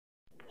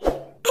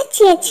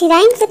अच्छी अच्छी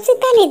राइम सबसे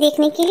पहले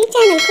देखने के लिए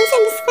चैनल को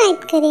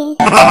सब्सक्राइब करें।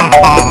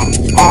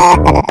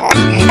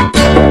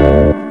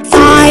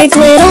 Five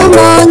little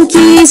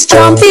monkeys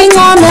jumping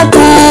on the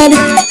bed.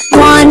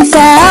 One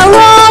fell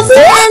off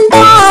and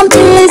bumped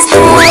his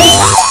head.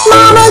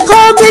 Mama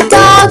called the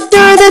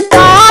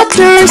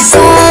doctor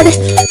said,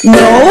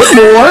 no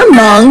more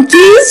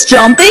monkeys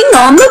jumping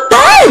on the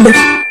bed.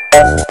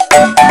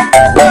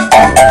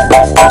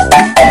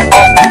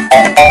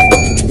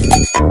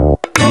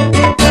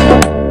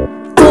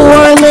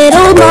 Four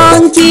little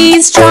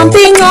monkeys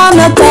jumping on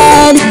the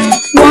bed.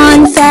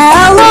 One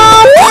fell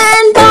off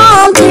and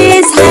bumped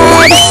his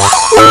head.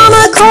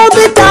 Mama called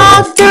the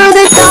doctor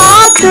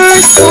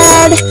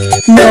said,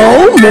 no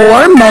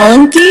more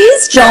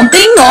monkeys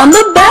jumping on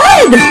the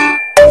bed.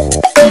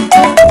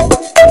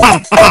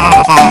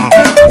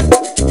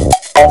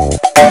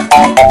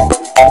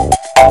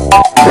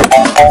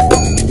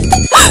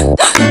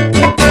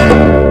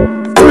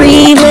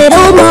 Three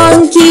little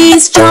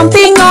monkeys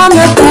jumping on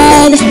the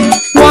bed.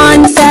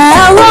 One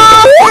fell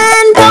off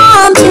and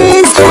bumped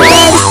his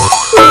head.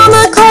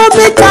 Mama called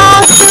the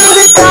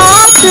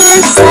doctor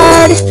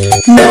said,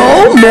 no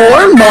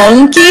more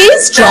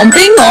monkeys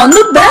jumping on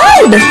the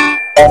bed.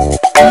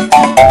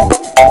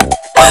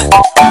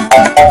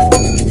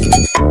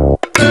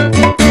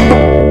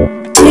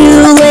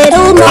 Two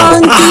little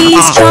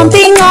monkeys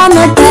jumping on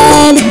the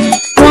bed.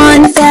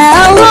 One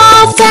fell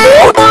off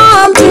and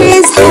bumped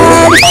his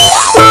head.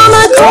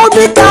 Mama called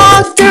the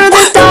doctor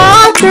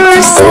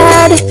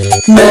said,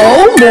 no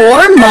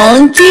more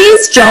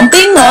monkeys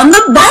jumping on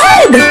the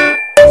bed.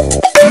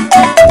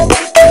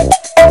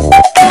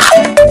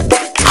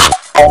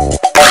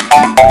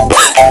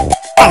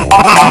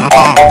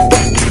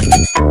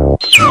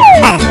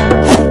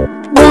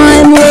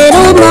 One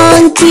little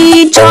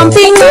monkey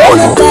jumping on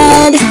the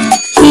bed.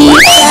 He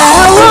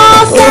fell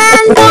off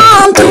and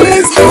bumped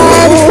his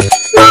head.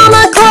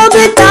 Mama called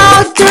the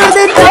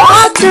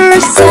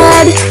doctor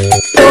said,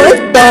 put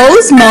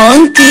those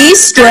monkeys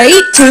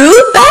straight to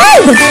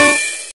bed.